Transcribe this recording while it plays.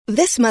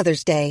This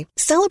Mother's Day,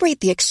 celebrate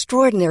the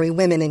extraordinary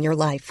women in your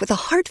life with a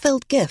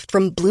heartfelt gift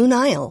from Blue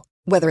Nile.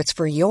 Whether it's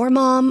for your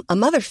mom, a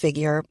mother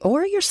figure,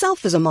 or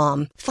yourself as a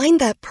mom, find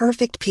that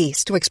perfect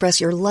piece to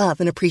express your love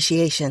and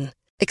appreciation.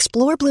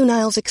 Explore Blue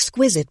Nile's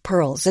exquisite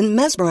pearls and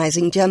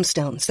mesmerizing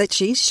gemstones that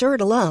she's sure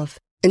to love.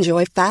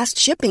 Enjoy fast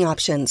shipping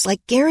options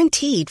like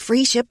guaranteed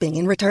free shipping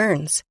and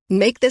returns.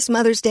 Make this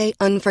Mother's Day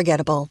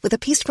unforgettable with a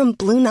piece from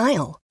Blue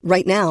Nile.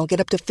 Right now, get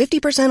up to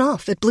 50%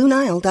 off at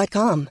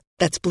BlueNile.com.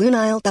 That's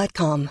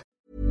BlueNile.com.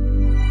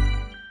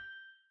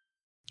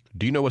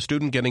 Do you know a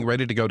student getting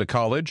ready to go to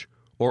college?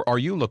 Or are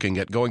you looking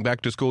at going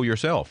back to school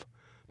yourself?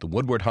 The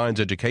Woodward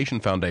Hines Education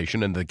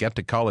Foundation and the Get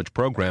to College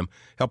program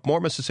help more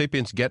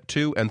Mississippians get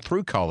to and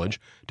through college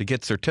to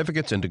get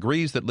certificates and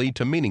degrees that lead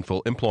to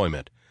meaningful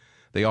employment.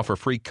 They offer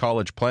free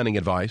college planning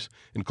advice,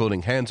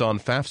 including hands-on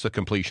FAFSA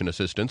completion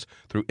assistance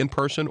through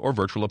in-person or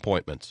virtual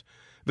appointments.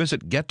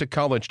 Visit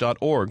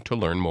gettocollege.org to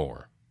learn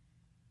more.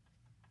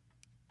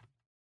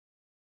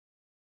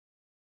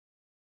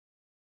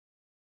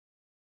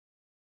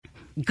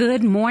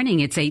 Good morning.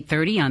 It's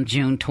 8:30 on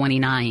June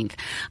 29th.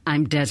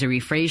 I'm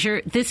Desiree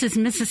Frazier. This is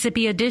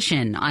Mississippi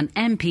Edition on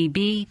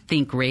MPB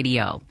Think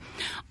Radio.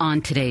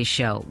 On today's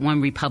show,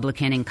 one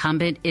Republican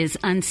incumbent is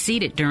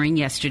unseated during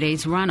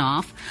yesterday's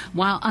runoff,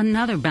 while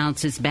another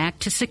bounces back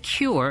to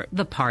secure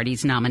the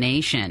party's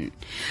nomination.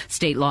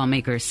 State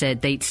lawmakers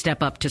said they'd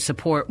step up to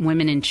support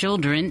women and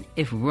children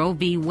if Roe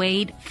v.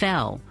 Wade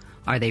fell.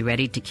 Are they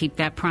ready to keep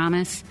that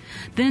promise?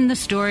 Then the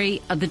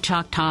story of the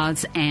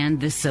Choctaws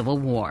and the Civil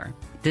War.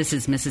 This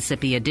is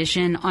Mississippi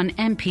Edition on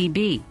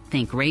MPB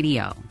Think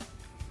Radio.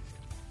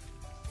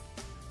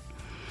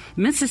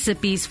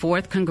 Mississippi's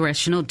 4th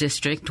Congressional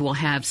District will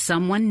have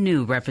someone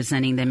new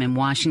representing them in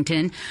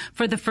Washington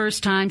for the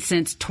first time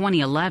since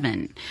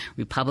 2011.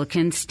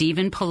 Republican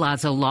Stephen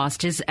Palazzo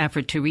lost his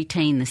effort to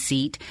retain the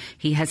seat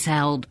he has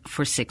held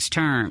for 6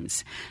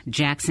 terms.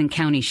 Jackson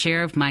County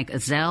Sheriff Mike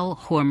Ezell,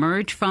 who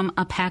emerged from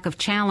a pack of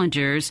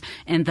challengers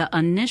in the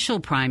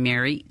initial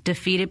primary,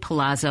 defeated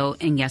Palazzo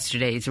in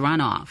yesterday's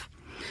runoff.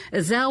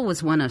 Ezell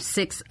was one of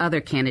 6 other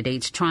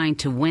candidates trying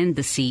to win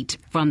the seat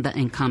from the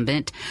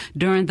incumbent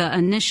during the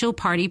initial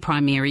party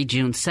primary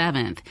June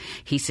 7th.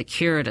 He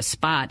secured a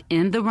spot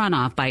in the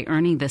runoff by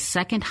earning the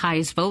second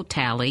highest vote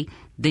tally,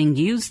 then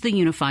used the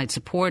unified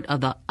support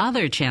of the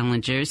other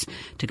challengers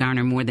to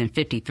garner more than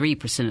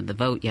 53% of the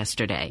vote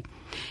yesterday.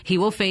 He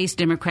will face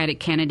Democratic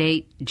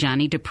candidate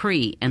Johnny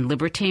Dupree and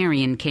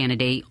Libertarian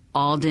candidate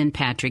Alden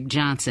Patrick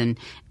Johnson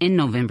in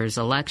November's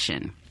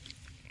election.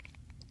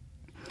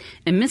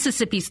 In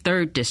Mississippi's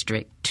 3rd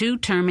District,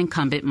 2-term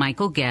incumbent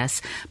Michael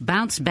Guest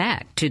bounced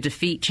back to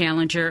defeat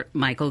challenger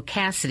Michael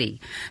Cassidy.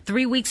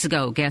 3 weeks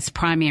ago, Guest's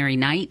primary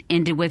night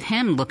ended with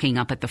him looking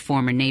up at the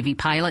former Navy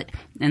pilot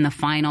in the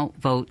final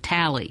vote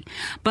tally.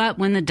 But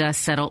when the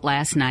dust settled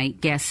last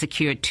night, Guest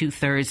secured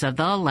 2/3 of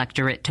the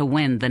electorate to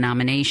win the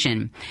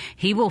nomination.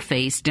 He will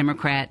face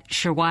Democrat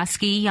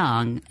Sherwoski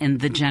Young in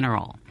the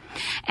general.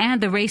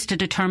 And the race to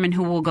determine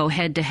who will go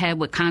head-to-head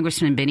with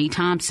Congressman Benny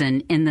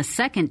Thompson in the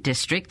 2nd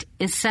District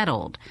is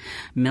settled.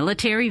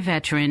 Military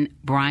veteran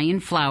Brian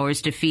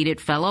Flowers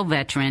defeated fellow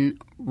veteran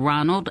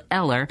Ronald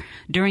Eller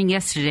during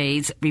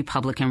yesterday's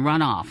Republican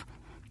runoff.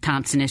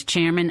 Thompson is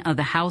chairman of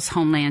the House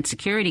Homeland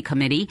Security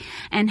Committee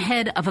and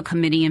head of a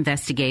committee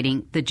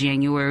investigating the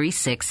January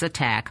 6th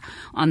attack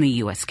on the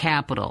U.S.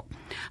 Capitol.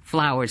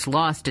 Flowers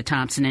lost to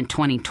Thompson in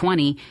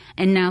 2020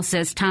 and now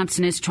says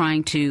Thompson is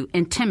trying to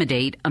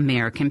intimidate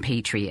American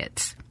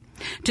patriots.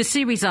 To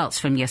see results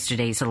from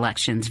yesterday's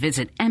elections,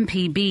 visit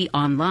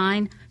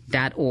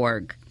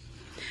mpbonline.org.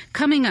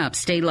 Coming up,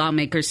 state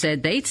lawmakers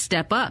said they'd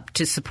step up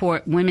to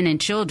support women and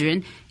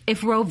children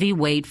if Roe v.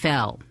 Wade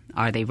fell.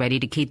 Are they ready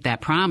to keep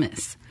that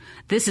promise?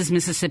 This is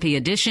Mississippi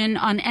Edition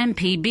on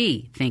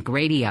MPB Think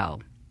Radio.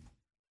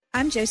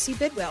 I'm Josie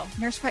Bidwell,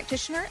 nurse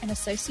practitioner and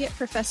associate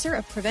professor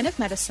of preventive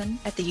medicine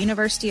at the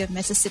University of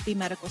Mississippi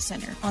Medical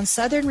Center. On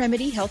Southern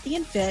Remedy Healthy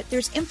and Fit,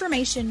 there's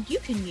information you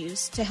can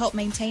use to help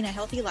maintain a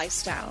healthy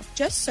lifestyle.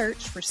 Just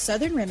search for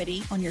Southern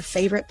Remedy on your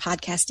favorite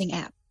podcasting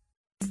app.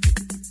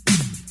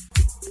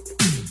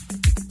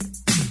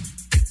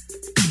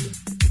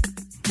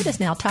 It is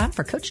now time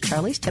for Coach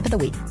Charlie's Tip of the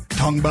Week.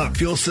 Talking about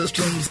fuel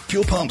systems,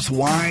 fuel pumps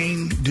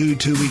whine due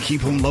to we keep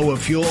them low of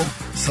fuel.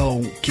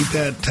 So keep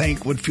that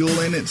tank with fuel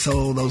in it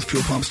so those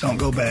fuel pumps don't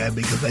go bad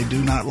because they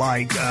do not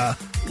like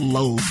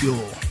low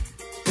fuel.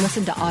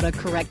 Listen to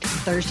AutoCorrect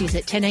Thursdays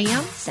at 10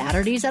 a.m.,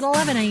 Saturdays at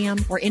 11 a.m.,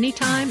 or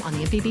anytime on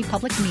the MPB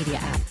Public Media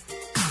app.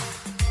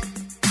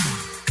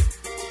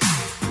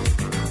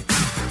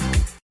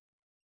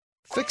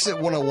 Fix It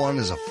 101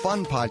 is a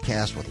fun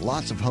podcast with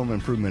lots of home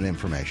improvement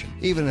information.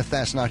 Even if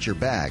that's not your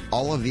bag,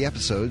 all of the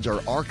episodes are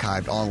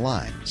archived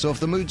online. So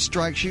if the mood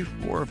strikes you,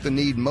 or if the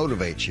need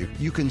motivates you,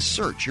 you can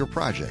search your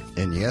project.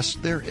 And yes,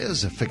 there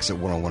is a Fix It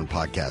 101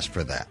 podcast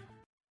for that.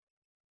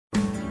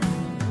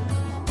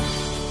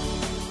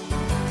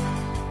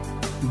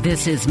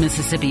 This is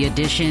Mississippi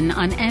Edition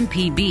on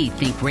MPB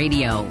Think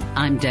Radio.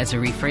 I'm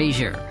Desiree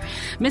Frazier.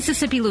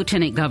 Mississippi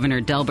Lieutenant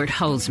Governor Delbert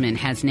Hosemann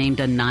has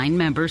named a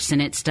 9-member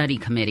Senate study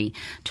committee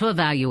to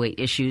evaluate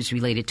issues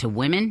related to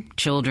women,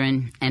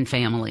 children, and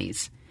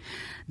families.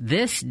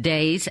 This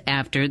days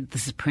after the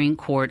Supreme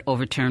Court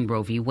overturned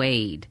Roe v.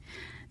 Wade.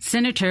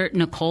 Senator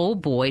Nicole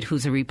Boyd,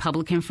 who's a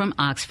Republican from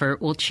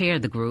Oxford, will chair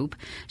the group.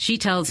 She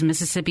tells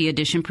Mississippi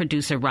Edition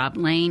producer Rob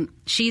Lane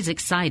she's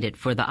excited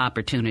for the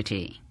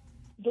opportunity.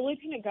 The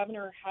Lieutenant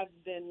Governor has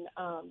been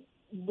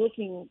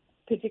looking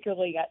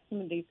particularly at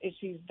some of these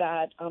issues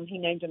that he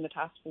named in the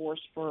task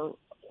force for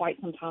quite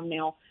some time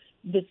now.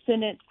 The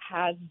Senate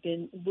has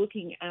been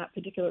looking at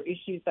particular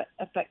issues that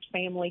affect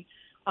family.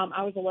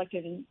 I was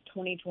elected in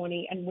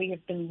 2020, and we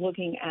have been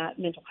looking at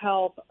mental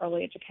health,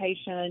 early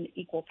education,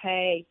 equal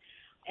pay,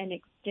 and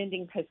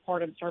extending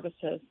postpartum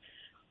services.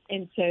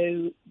 And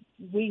so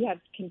we have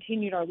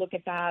continued our look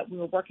at that. We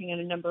were working on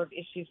a number of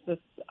issues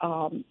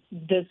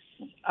this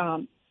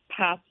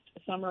past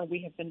summer.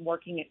 We have been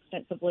working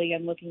extensively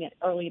and looking at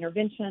early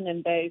intervention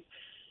and those.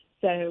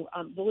 So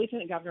the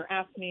Lieutenant Governor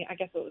asked me, I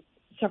guess it was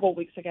several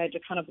weeks ago, to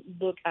kind of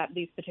look at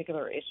these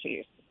particular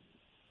issues.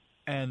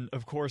 And,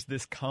 of course,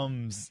 this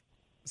comes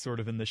sort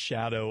of in the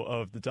shadow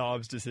of the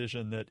Dobbs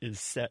decision that is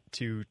set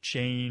to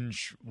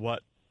change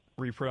what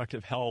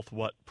reproductive health,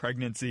 what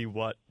pregnancy,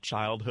 what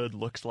childhood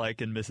looks like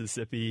in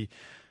Mississippi.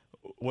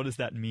 What does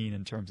that mean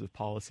in terms of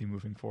policy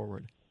moving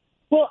forward?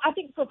 Well, I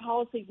think for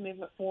policy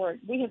movement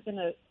forward, we have been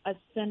a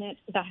Senate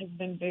that has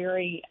been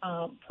very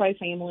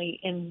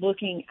pro-family in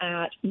looking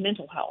at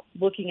mental health,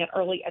 looking at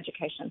early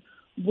education,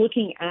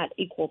 looking at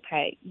equal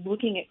pay,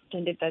 looking at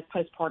extended those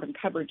postpartum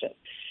coverages.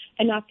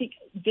 And I think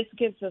this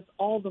gives us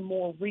all the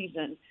more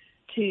reason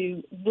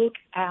to look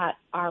at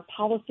our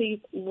policies,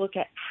 look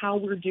at how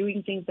we're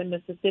doing things in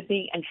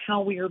Mississippi and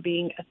how we are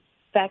being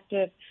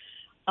effective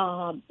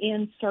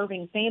in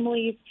serving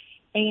families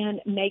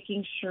and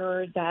making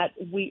sure that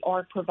we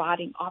are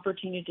providing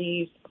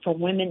opportunities for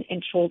women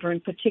and children,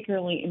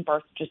 particularly in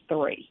birth to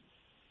 3.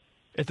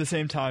 At the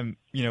same time,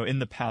 in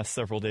the past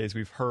several days,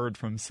 we've heard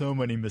from so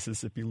many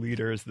Mississippi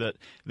leaders that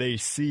they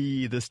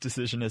see this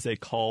decision as a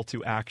call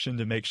to action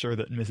to make sure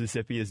that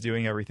Mississippi is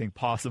doing everything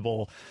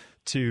possible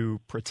to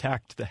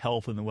protect the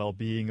health and the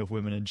well-being of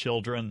women and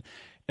children.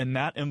 And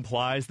that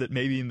implies that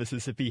maybe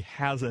Mississippi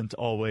hasn't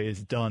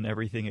always done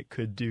everything it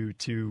could do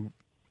to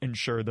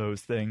ensure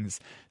those things.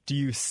 Do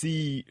you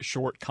see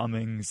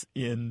shortcomings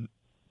in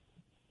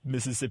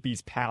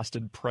Mississippi's past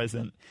and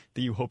present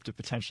that you hope to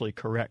potentially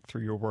correct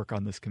through your work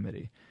on this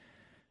committee?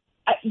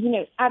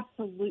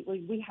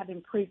 Absolutely. We have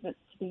improvements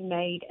to be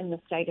made in the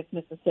state of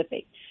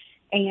Mississippi.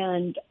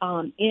 And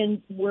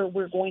in where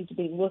we're going to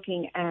be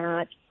looking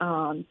at,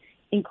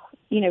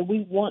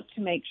 we want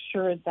to make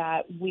sure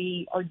that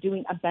we are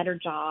doing a better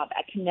job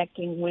at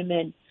connecting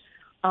women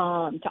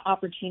to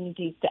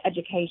opportunities to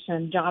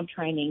education, job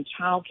training,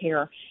 child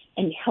care,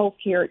 and health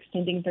care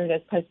extending through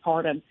those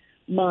postpartum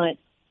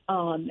months.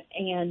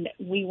 And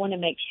we want to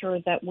make sure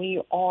that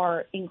we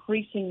are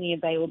increasing the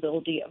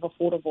availability of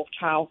affordable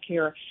child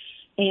care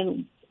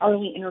and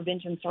early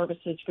intervention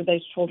services for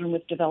those children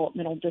with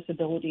developmental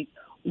disabilities.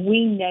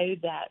 We know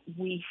that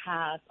we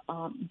have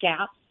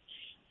gaps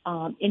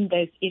in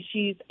those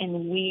issues,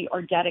 and we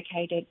are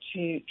dedicated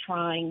to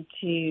trying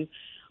to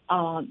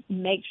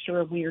make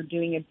sure we are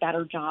doing a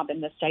better job in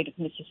the state of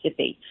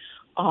Mississippi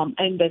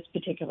in those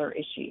particular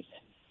issues.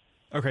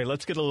 Okay,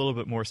 let's get a little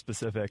bit more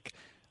specific.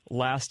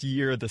 Last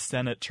year, the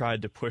Senate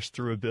tried to push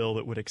through a bill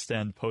that would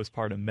extend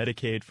postpartum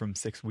Medicaid from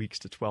 6 weeks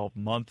to 12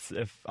 months.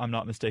 If I'm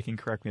not mistaken,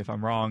 correct me if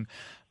I'm wrong.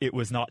 It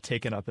was not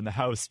taken up in the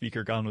House.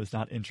 Speaker Gunn was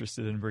not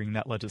interested in bringing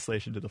that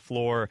legislation to the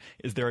floor.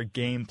 Is there a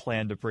game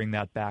plan to bring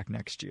that back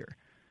next year?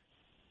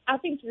 I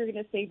think you're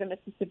going to see the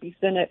Mississippi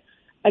Senate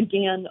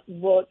again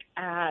look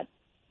at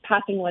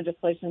passing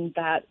legislation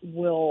that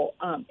will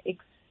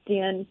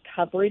extend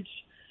coverage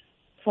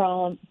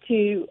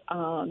to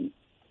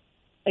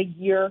a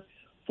year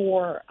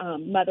for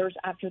mothers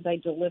after they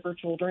deliver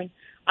children.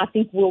 I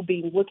think we'll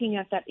be looking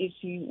at that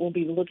issue. We'll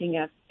be looking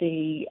at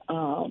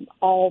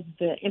all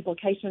the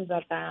implications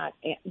of that.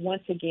 And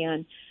once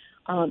again,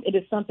 it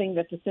is something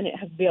that the Senate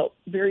has built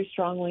very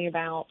strongly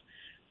about,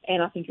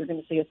 and I think you're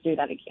going to see us do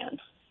that again.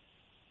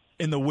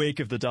 In the wake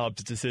of the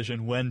Dobbs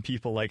decision, when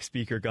people like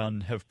Speaker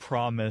Gunn have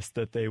promised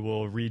that they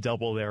will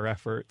redouble their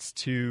efforts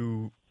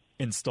to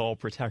install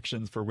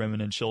protections for women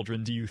and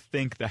children, do you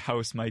think the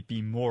House might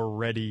be more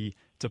ready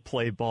to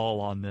play ball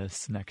on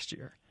this next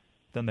year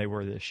than they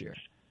were this year?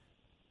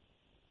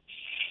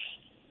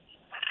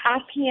 I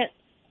can't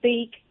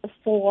speak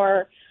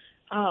for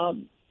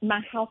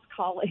my House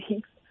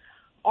colleagues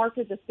or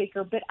for the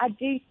Speaker, but I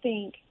do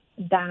think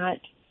that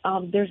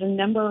there's a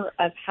number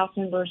of House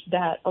members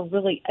that are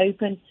really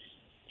open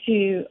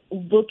to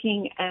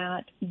looking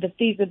at the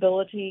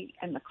feasibility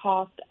and the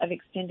cost of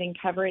extending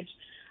coverage.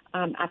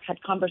 I've had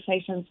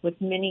conversations with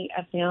many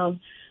of them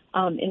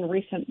in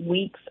recent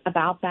weeks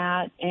about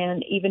that,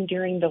 and even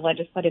during the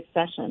legislative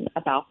session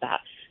about that.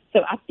 So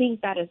I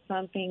think that is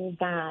something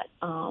that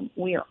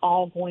we are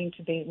all going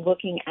to be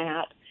looking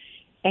at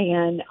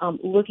and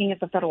looking at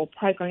the federal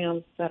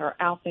programs that are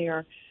out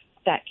there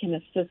that can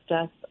assist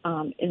us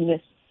in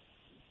this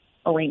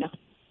arena.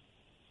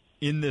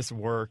 In this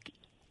work,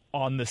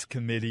 on this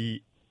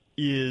committee,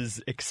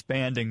 is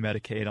expanding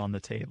Medicaid on the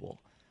table?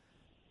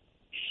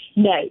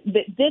 No,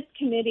 this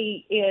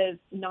committee is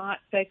not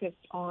focused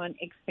on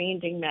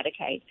expanding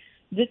Medicaid.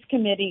 This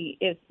committee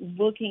is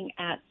looking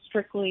at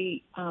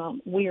strictly,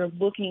 we are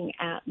looking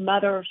at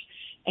mothers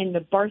and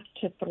the birth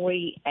to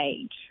 3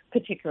 age,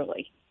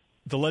 particularly.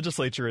 The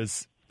legislature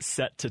is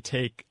set to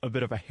take a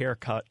bit of a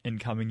haircut in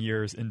coming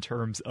years in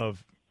terms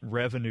of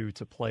revenue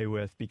to play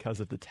with because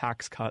of the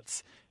tax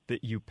cuts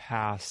that you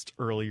passed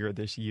earlier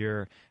this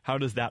year. How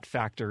does that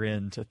factor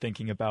into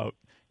thinking about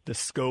the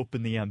scope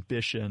and the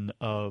ambition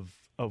of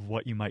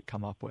what you might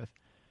come up with?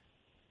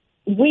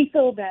 We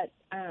feel that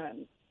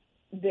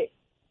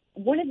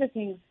one of the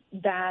things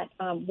that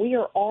we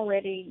are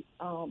already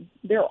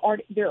there are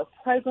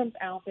programs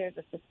out there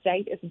that the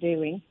state is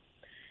doing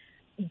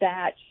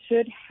that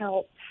should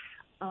help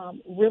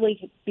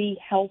really be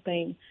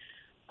helping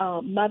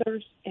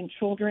mothers and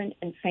children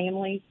and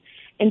families.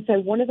 And so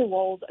one of the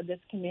roles of this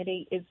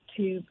committee is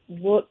to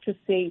look to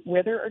see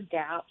where there are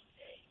gaps,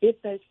 if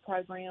those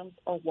programs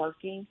are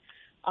working,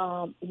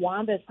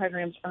 why those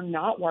programs are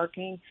not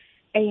working,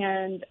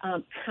 and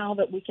how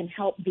that we can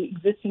help the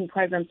existing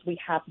programs we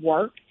have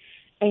work,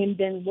 and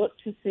then look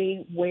to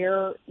see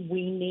where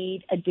we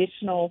need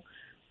additional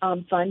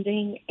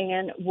funding.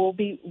 And we'll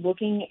be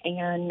looking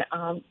and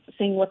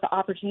seeing what the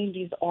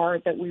opportunities are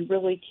that we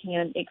really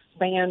can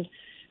expand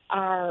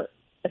our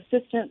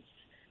assistance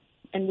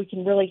and we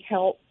can really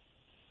help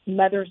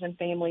mothers and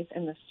families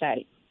in the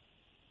state.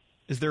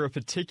 Is there a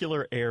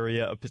particular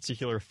area, a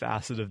particular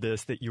facet of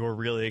this that you're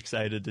really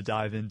excited to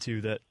dive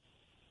into that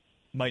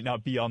might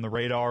not be on the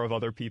radar of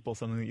other people,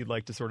 something that you'd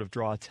like to sort of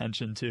draw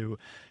attention to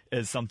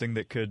as something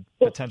that could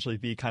potentially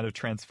be kind of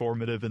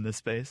transformative in this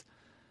space?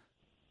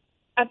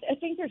 I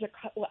think there's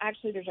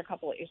a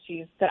couple of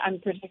issues that I'm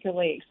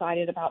particularly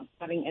excited about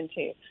diving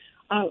into.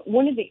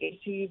 One of the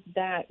issues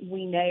that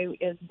we know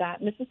is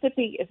that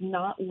Mississippi is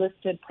not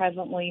listed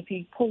presently. If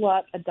you pull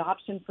up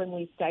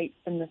adoption-friendly states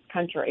in this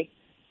country,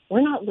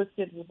 we're not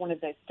listed as one of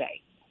those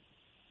states.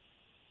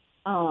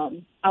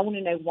 I want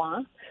to know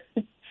why.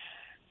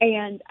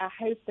 And I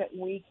hope that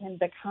we can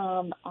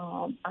become,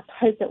 I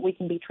hope that we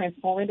can be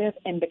transformative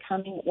in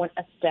becoming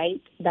a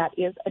state that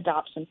is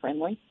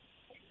adoption-friendly.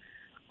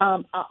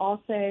 I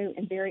also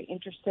am very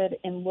interested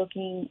in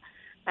looking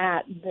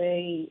at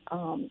the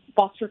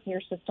foster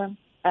care system,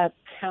 of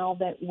how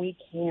that we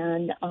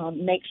can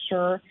make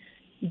sure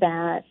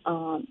that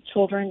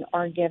children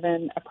are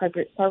given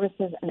appropriate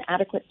services and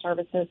adequate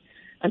services.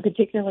 I'm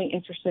particularly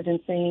interested in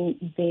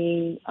seeing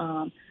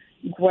the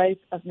growth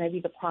of maybe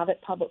the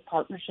private-public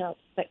partnerships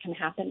that can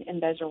happen in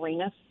those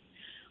arenas,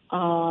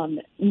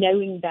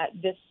 knowing that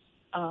this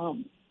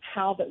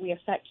how that we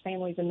affect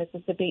families in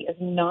Mississippi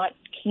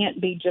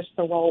can't be just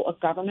the role of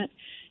government.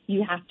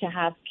 You have to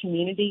have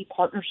community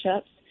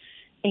partnerships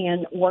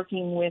and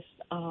working with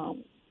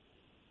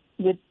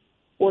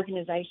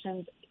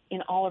organizations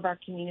in all of our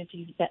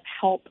communities that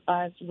help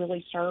us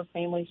really serve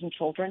families and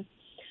children.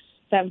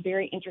 So I'm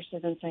very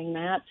interested in seeing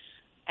that.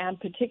 I'm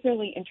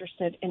particularly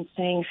interested in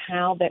seeing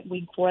how that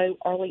we grow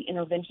early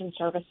intervention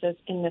services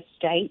in the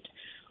state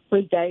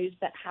for those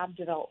that have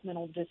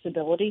developmental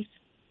disabilities.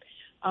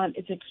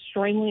 It's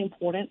extremely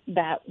important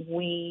that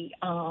we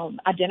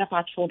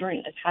identify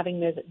children as having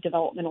those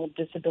developmental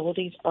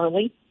disabilities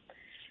early,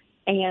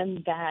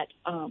 and that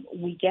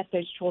we get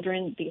those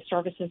children the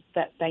services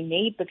that they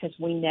need, because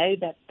we know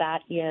that that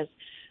is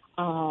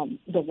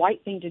the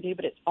right thing to do,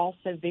 but it's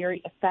also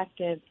very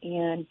effective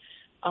in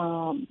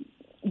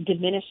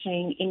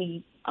diminishing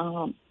any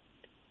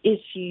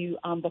issue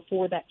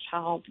before that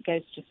child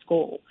goes to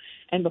school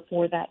and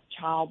before that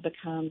child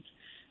becomes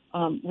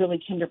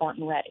really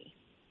kindergarten ready.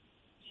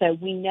 So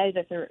we know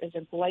that there is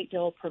a great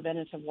deal of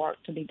preventative work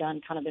to be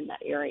done kind of in that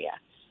area.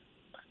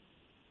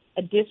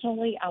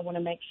 Additionally, I want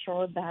to make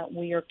sure that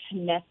we are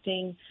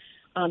connecting.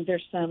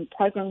 There's some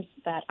programs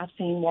that I've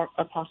seen work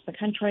across the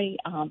country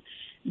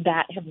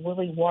that have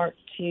really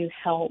worked to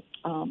help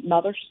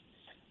mothers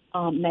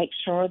make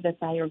sure that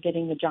they are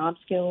getting the job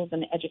skills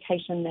and the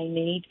education they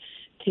need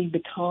to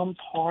become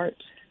part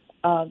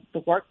of the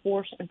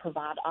workforce and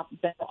provide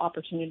better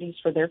opportunities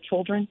for their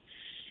children.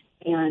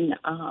 And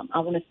I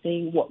want to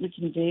see what we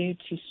can do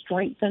to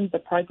strengthen the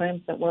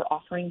programs that we're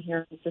offering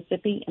here in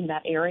Mississippi in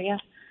that area.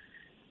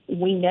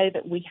 We know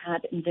that we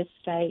have in this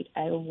state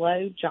a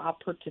low job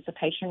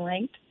participation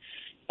rate,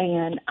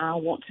 and I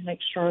want to make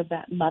sure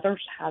that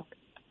mothers have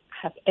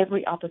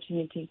every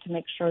opportunity to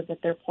make sure that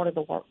they're part of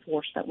the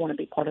workforce that want to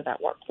be part of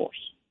that workforce.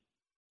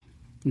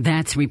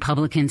 That's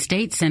Republican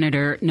State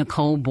Senator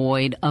Nicole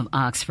Boyd of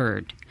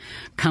Oxford.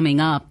 Coming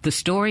up, the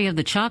story of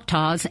the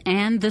Choctaws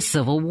and the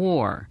Civil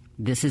War.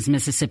 This is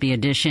Mississippi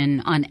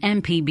Edition on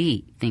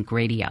MPB Think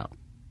Radio.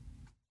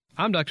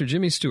 I'm Dr.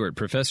 Jimmy Stewart,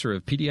 professor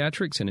of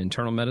pediatrics and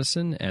internal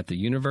medicine at the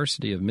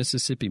University of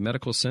Mississippi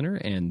Medical Center,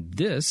 and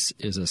this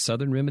is a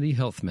Southern Remedy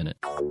Health Minute.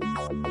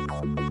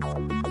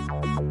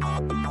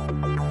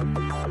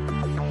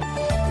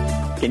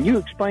 Can you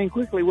explain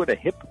quickly what a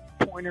hip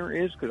pointer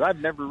is? Because I've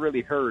never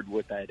really heard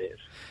what that is.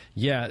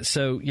 Yeah,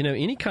 so,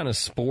 any kind of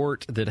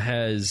sport that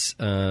has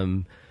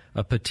a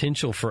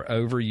potential for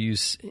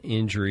overuse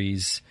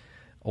injuries,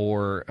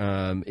 or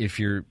if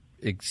you're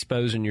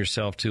exposing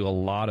yourself to a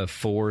lot of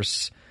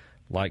force,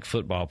 like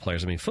football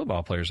players. I mean,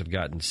 football players have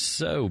gotten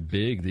so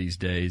big these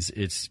days.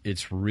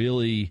 It's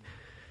really,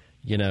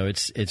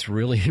 it's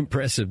really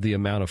impressive the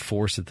amount of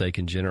force that they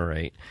can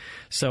generate.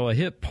 So a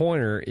hip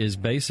pointer is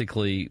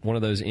basically one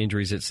of those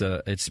injuries.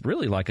 It's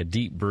really like a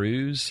deep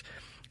bruise,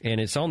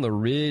 and it's on the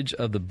ridge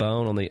of the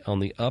bone on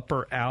the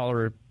upper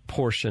outer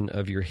portion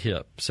of your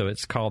hip. So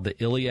it's called the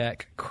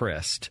iliac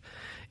crest.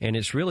 And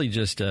it's really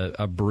just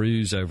a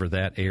bruise over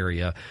that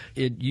area.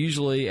 It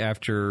usually,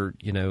 after,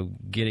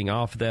 getting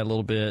off of that a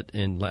little bit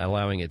and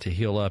allowing it to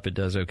heal up, it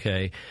does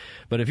okay.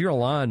 But if you're a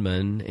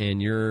lineman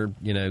and you're,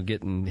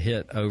 getting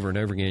hit over and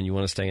over again, you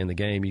want to stay in the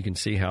game, you can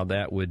see how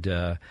that would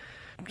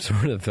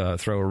sort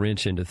of throw a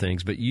wrench into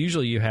things. But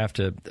usually you have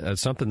to,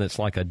 something that's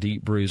like a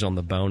deep bruise on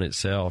the bone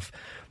itself,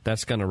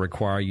 that's going to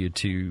require you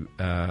to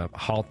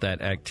halt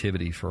that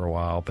activity for a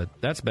while. But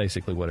that's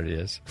basically what it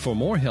is. For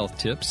more health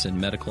tips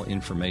and medical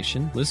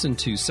information, listen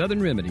to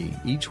Southern Remedy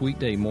each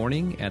weekday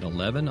morning at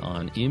 11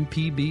 on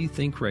MPB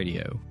Think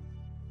Radio.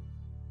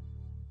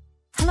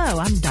 Hello,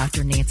 I'm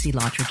Dr. Nancy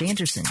Lottridge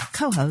Anderson,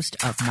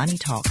 co-host of Money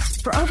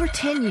Talks. For over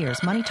 10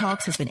 years, Money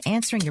Talks has been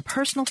answering your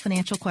personal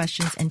financial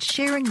questions and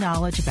sharing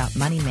knowledge about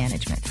money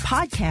management.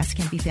 Podcasts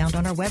can be found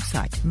on our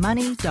website,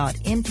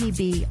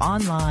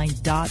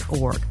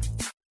 money.mpbonline.org.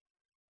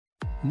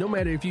 No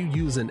matter if you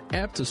use an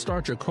app to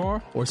start your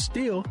car or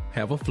still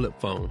have a flip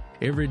phone,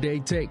 Everyday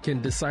Tech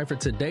can decipher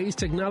today's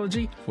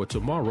technology for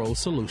tomorrow's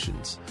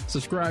solutions.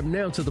 Subscribe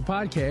now to the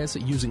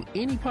podcast using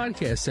any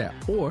podcast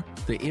app or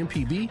the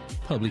MPB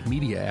Public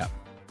Media app.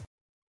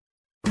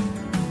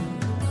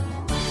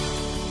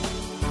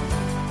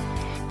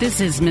 This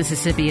is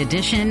Mississippi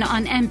Edition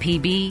on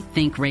MPB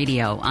Think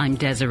Radio. I'm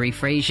Desiree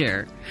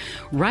Frazier.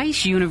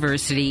 Rice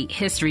University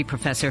history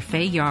professor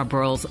Faye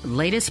Yarborough's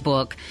latest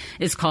book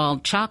is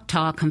called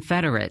Choctaw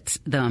Confederates,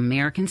 the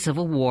American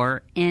Civil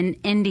War in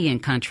Indian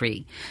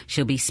Country.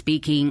 She'll be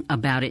speaking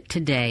about it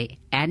today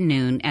at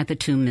noon at the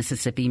two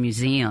Mississippi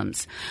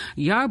museums.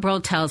 Yarborough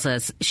tells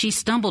us she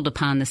stumbled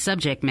upon the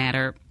subject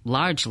matter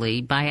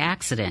largely by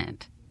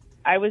accident.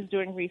 I was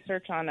doing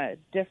research on a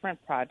different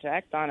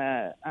project, on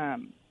a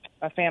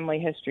family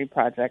history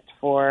project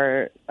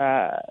for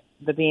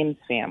the Beams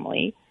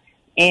family,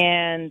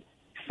 and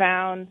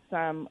found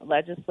some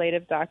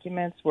legislative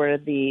documents where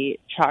the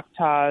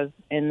Choctaws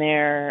in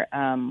their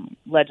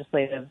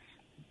legislative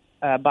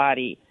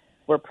body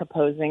were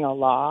proposing a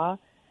law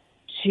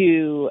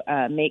to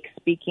make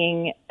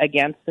speaking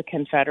against the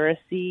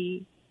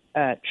Confederacy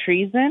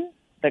treason,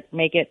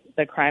 make it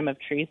the crime of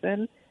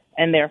treason,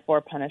 and therefore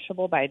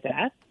punishable by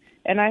death.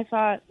 And I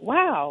thought,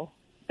 wow,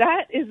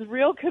 that is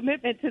real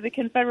commitment to the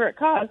Confederate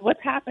cause.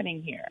 What's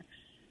happening here?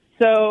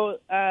 So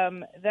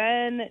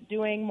then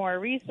doing more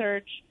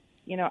research,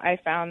 I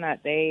found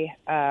that they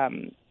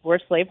were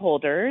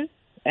slaveholders,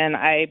 and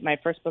my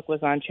first book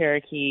was on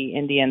Cherokee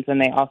Indians, and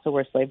they also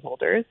were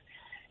slaveholders.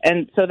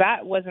 And so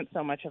that wasn't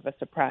so much of a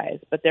surprise,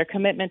 but their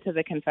commitment to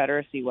the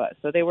Confederacy was.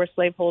 So they were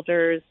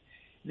slaveholders.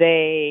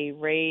 They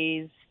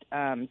raised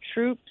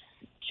troops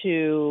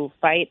to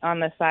fight on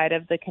the side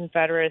of the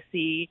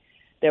Confederacy.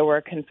 There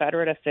were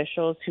Confederate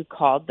officials who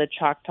called the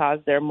Choctaws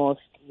their most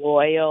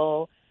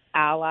loyal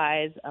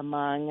allies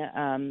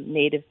among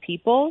Native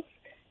peoples.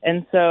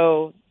 And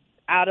so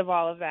out of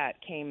all of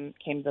that came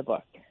the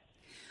book.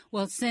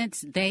 Well,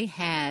 since they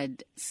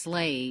had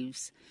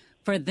slaves,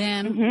 for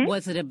them,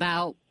 was it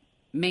about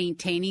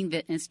maintaining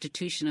the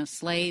institution of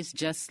slaves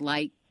just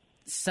like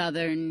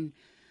Southern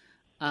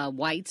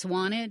whites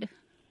wanted?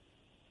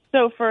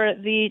 So for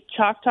the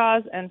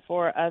Choctaws and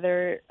for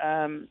other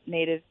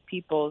Native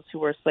peoples who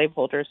were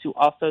slaveholders who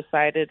also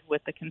sided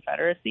with the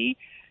Confederacy,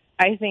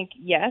 I think,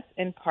 yes,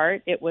 in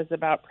part it was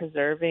about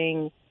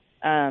preserving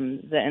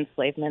the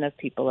enslavement of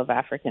people of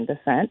African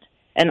descent,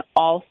 and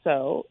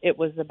also it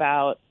was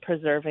about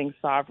preserving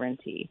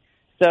sovereignty.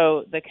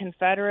 So the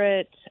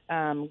Confederate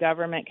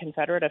government,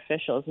 Confederate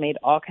officials made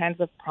all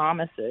kinds of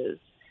promises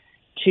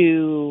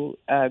to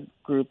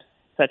groups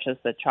such as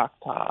the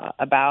Choctaw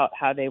about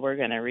how they were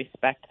going to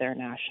respect their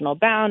national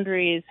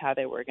boundaries, how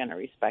they were going to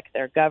respect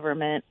their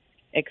government,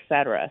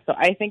 etc. So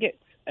I think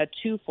it's a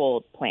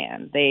twofold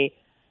plan. They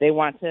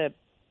want to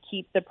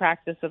keep the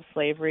practice of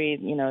slavery.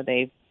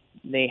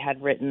 They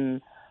had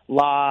written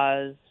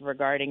laws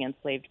regarding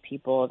enslaved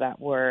people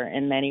that were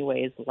in many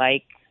ways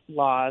like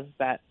laws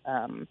that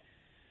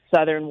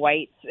Southern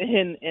whites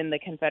in the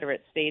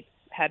Confederate States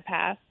had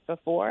passed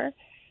before.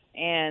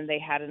 And they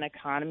had an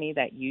economy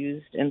that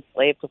used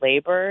enslaved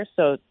labor,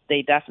 so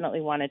they definitely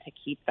wanted to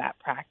keep that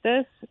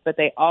practice, but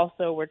they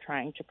also were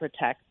trying to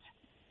protect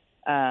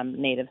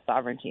Native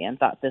sovereignty and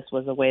thought this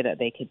was a way that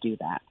they could do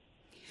that.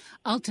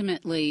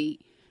 Ultimately,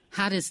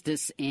 how does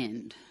this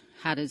end?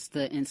 How does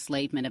the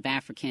enslavement of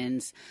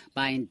Africans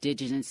by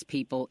indigenous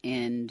people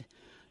end?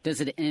 Does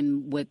it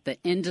end with the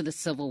end of the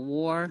Civil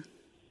War?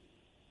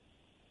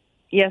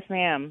 Yes,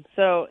 ma'am.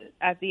 So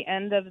at the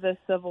end of the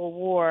Civil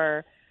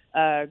War,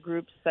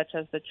 groups such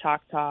as the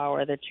Choctaw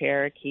or the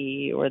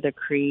Cherokee or the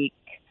Creek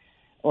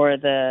or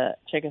the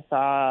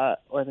Chickasaw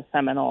or the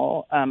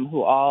Seminole,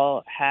 who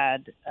all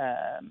had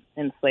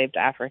enslaved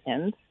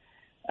Africans,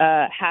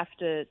 have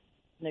to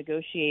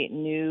negotiate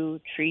new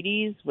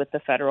treaties with the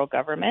federal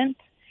government.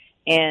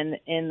 And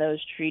in those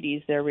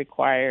treaties, they're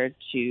required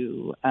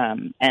to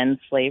end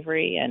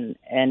slavery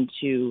and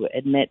to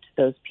admit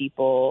those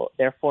people,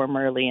 their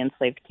formerly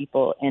enslaved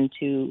people,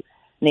 into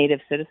Native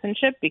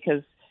citizenship,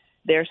 because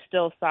they're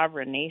still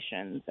sovereign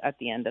nations at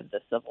the end of the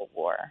Civil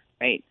War,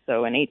 right?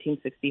 So in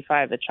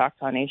 1865, the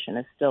Choctaw Nation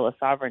is still a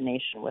sovereign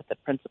nation with a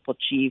principal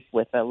chief,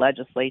 with a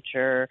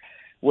legislature,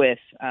 with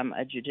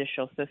a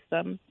judicial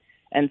system.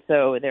 And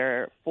so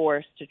they're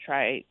forced to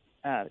try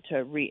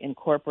to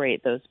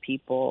reincorporate those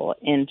people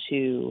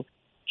into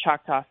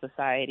Choctaw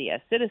society as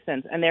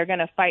citizens, and they're going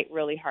to fight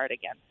really hard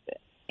against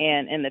it.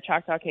 And in the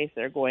Choctaw case,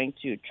 they're going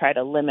to try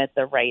to limit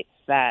the rights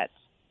that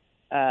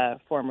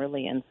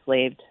formerly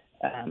enslaved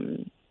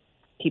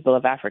people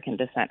of African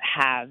descent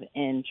have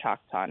in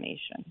Choctaw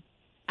Nation.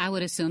 I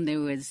would assume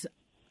there was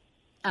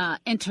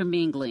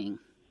intermingling.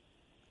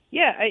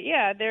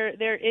 Yeah.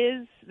 There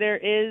is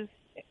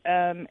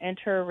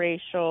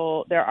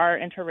interracial. There are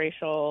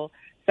interracial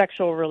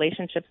sexual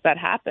relationships that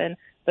happen,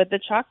 but the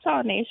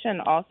Choctaw Nation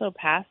also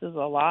passes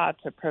a law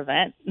to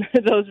prevent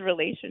those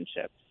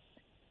relationships.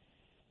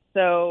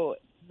 So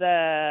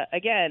the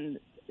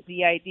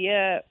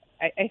idea,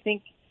 I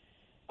think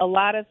a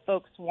lot of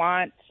folks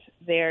want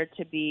there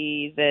to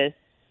be this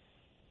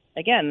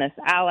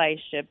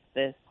allyship,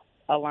 this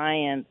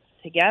alliance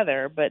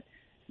together, but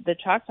the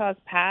Choctaws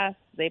pass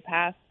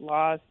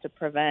laws to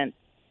prevent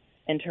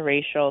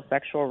interracial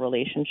sexual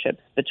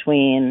relationships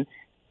between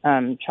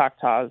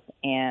Choctaws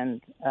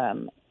and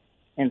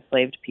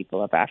enslaved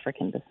people of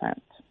African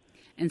descent.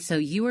 And so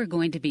you are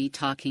going to be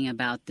talking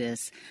about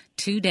this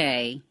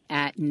today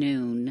at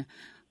noon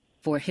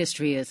for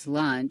History is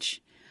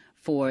Lunch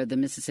for the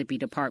Mississippi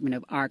Department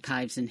of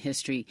Archives and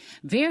History.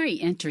 Very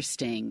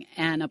interesting,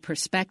 and a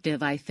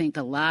perspective I think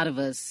a lot of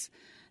us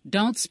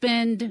don't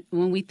spend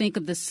when we think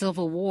of the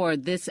Civil War.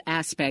 This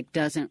aspect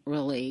doesn't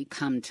really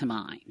come to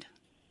mind.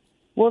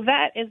 Well,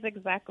 that is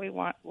exactly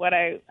what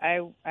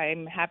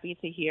I'm happy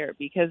to hear,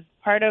 because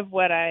part of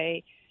what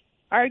I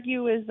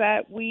argue is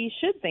that we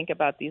should think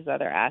about these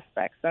other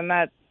aspects, and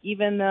that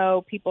even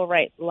though people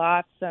write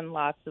lots and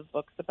lots of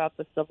books about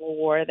the Civil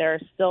War, there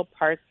are still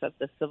parts of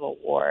the Civil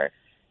War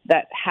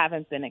that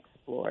haven't been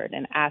explored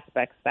and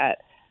aspects that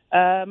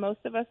most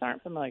of us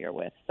aren't familiar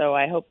with. So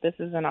I hope this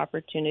is an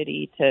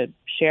opportunity to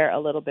share a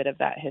little bit of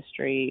that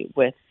history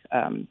with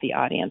the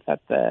audience at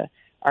the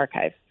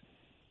archive.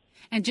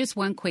 And just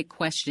one quick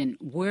question.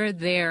 Were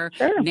there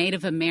Sure.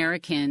 Native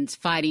Americans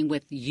fighting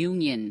with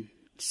Union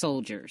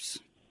soldiers?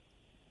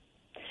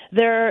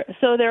 There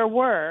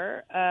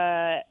were.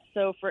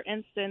 So, for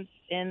instance,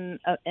 in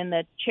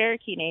the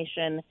Cherokee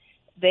Nation,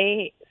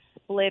 they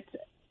split.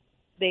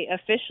 They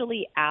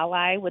officially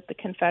ally with the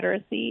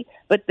Confederacy,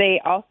 but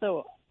they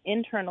also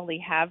internally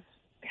have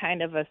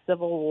kind of a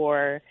civil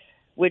war,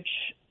 which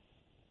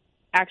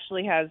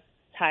actually has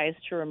ties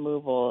to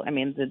removal. I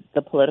mean,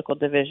 the political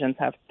divisions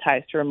have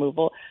ties to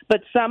removal,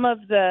 but some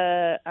of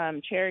the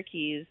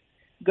Cherokees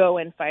go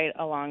and fight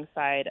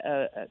alongside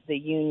the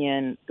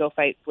Union, go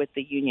fight with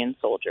the Union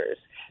soldiers.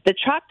 The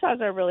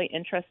Choctaws are really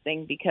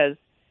interesting because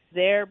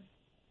they're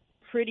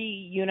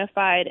pretty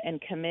unified and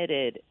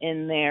committed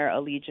in their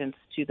allegiance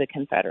to the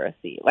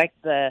Confederacy. Like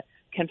the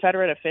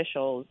Confederate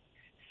officials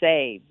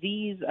say,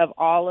 these of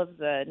all of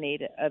the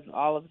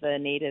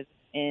natives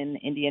in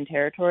Indian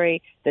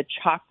Territory, the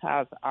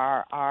Choctaws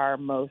are our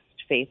most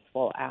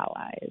faithful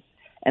allies,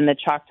 and the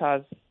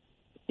Choctaws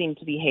seem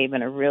to behave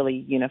in a really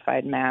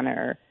unified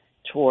manner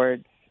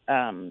towards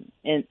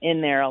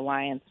in their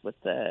alliance with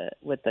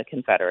the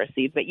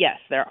Confederacy. But yes,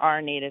 there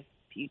are Native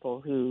people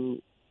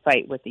who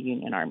fight with the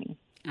Union Army.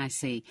 I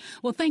see.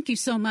 Well, thank you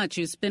so much.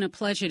 It's been a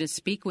pleasure to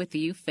speak with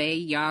you,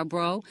 Faye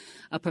Yarbrough,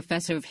 a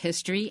professor of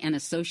history and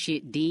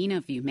associate dean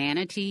of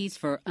humanities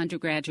for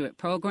undergraduate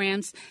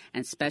programs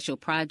and special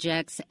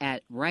projects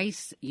at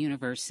Rice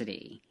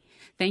University.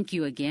 Thank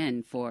you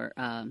again for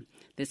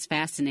this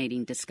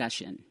fascinating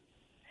discussion.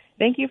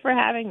 Thank you for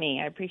having me.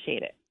 I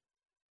appreciate it.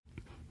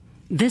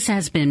 This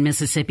has been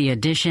Mississippi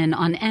Edition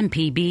on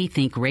MPB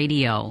Think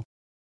Radio.